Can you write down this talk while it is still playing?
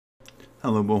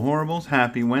Hello, Horribles.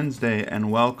 Happy Wednesday, and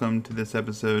welcome to this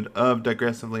episode of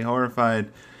Digressively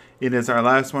Horrified. It is our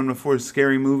last one before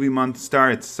Scary Movie Month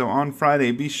starts, so on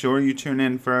Friday, be sure you tune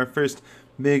in for our first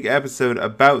big episode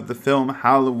about the film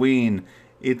Halloween.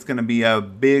 It's going to be a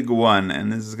big one,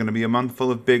 and this is going to be a month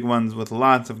full of big ones with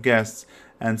lots of guests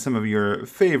and some of your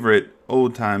favorite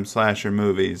old-time slasher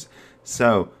movies.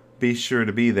 So, be sure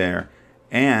to be there.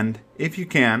 And, if you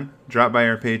can, drop by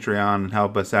our Patreon and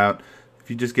help us out. If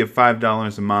you just give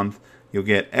 $5 a month, you'll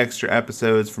get extra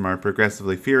episodes from our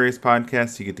Progressively Furious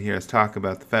podcast. You get to hear us talk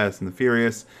about the Fast and the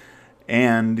Furious.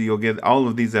 And you'll get all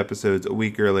of these episodes a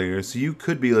week earlier. So you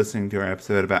could be listening to our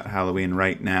episode about Halloween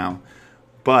right now.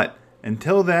 But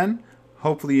until then,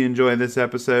 hopefully you enjoy this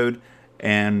episode.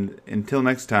 And until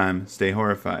next time, stay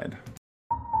horrified.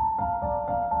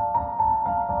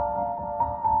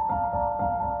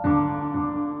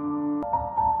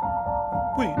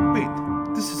 Wait.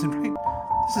 This isn't right.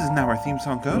 This isn't how our theme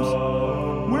song goes.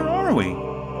 Where are we?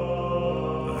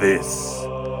 This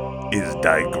is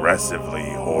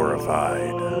Digressively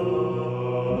Horrified.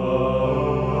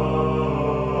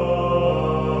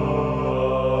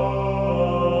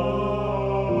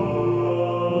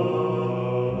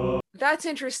 That's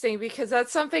interesting because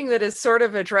that's something that is sort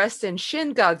of addressed in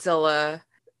Shin Godzilla,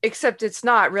 except it's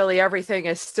not really. Everything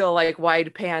is still like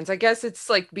wide pans. I guess it's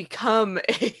like become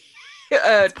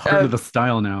it's part of the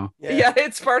style now. Yeah,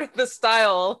 it's part of the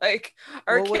style. Like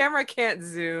our camera can't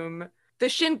zoom. The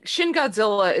Shin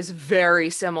Godzilla is very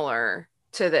similar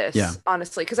to this,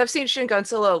 honestly, because I've seen Shin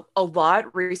Godzilla a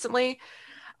lot recently.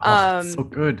 It's so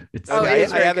good.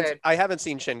 I haven't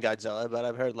seen Shin Godzilla, but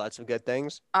I've heard lots of good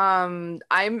things. I'm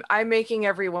making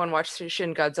everyone watch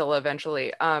Shin Godzilla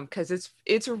eventually, because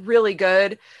it's really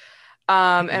good.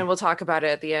 And we'll talk about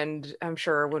it at the end, I'm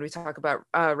sure, when we talk about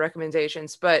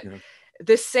recommendations. But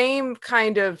the same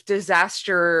kind of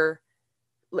disaster,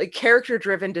 like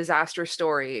character-driven disaster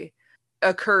story,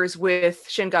 occurs with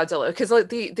Shin Godzilla, because like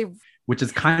the which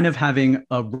is kind of having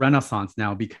a renaissance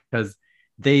now, because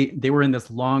they were in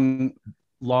this long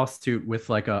lawsuit with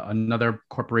like another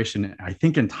corporation, I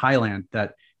think in Thailand,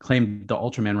 that claimed the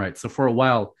Ultraman rights. So for a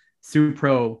while,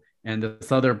 Supro and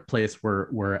this other place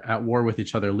were at war with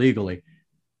each other legally.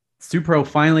 Supro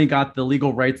finally got the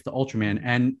legal rights to Ultraman,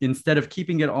 and instead of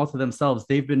keeping it all to themselves,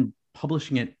 they've been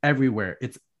publishing it everywhere.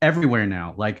 It's everywhere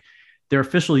now. Like their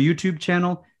official YouTube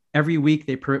channel, every week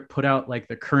they put out like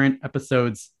the current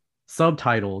episodes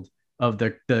subtitled of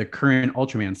the current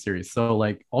Ultraman series. So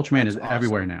like Ultraman is awesome.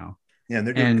 Everywhere now. Yeah, and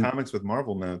they're doing comics with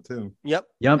Marvel now too. Yep.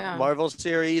 Yeah. Marvel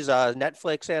series,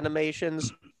 Netflix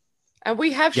animations. And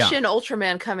we have Shin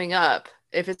Ultraman coming up,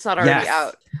 if it's not already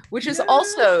out, which is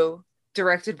also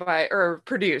directed by, or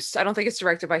produced. I don't think it's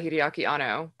directed by Hideaki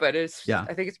Anno, but I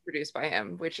think it's produced by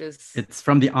him, it's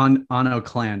from the Anno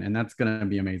clan, and that's gonna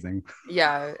be amazing.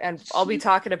 Yeah, and I'll be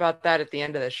talking about that at the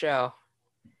end of the show.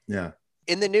 Yeah.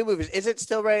 In the new movies, is it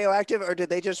still radioactive, or did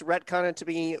they just retcon it to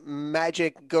be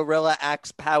magic gorilla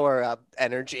axe power up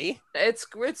energy? It's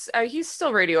he's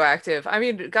still radioactive. I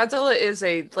mean, Godzilla is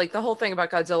the whole thing about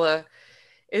Godzilla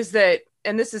is that,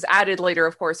 and this is added later,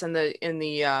 of course, in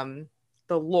the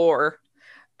lore,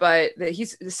 but that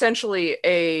he's essentially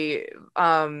a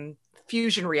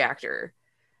fusion reactor.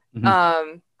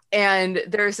 Mm-hmm. And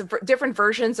there's different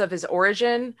versions of his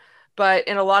origin. But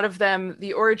in a lot of them,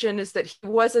 the origin is that he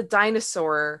was a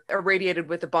dinosaur irradiated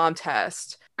with a bomb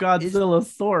test.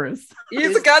 Godzillasaurus.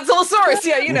 He's a Godzillasaurus,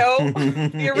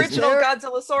 the original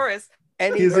Godzillasaurus.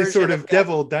 He's a sort of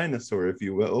devil dinosaur, if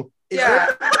you will. Is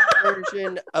there a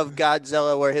version of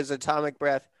Godzilla where his atomic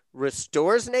breath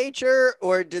restores nature,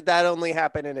 or did that only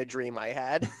happen in a dream I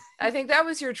had? I think that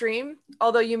was your dream,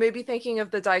 although you may be thinking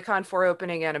of the Daikon 4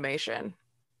 opening animation.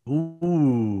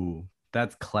 Ooh,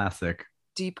 that's classic.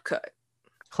 Deep cut.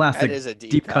 Classic. That is a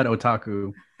deep cut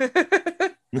otaku.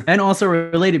 And also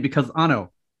related because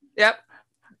Anno. Yep.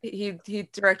 He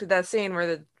directed that scene where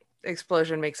the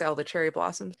explosion makes all the cherry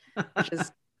blossoms, which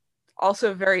is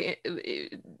also very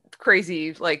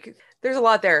crazy. Like there's a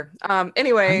lot there.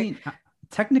 Anyway. I mean,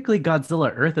 technically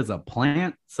Godzilla Earth is a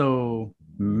plant, so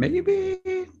maybe.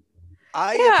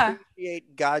 I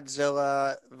appreciate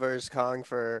Godzilla vs. Kong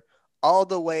for all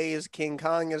the ways King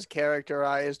Kong is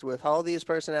characterized with all these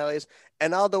personalities,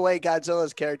 and all the way Godzilla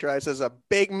is characterized as a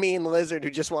big mean lizard who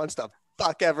just wants to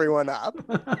fuck everyone up.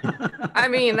 I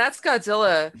mean, that's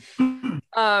Godzilla.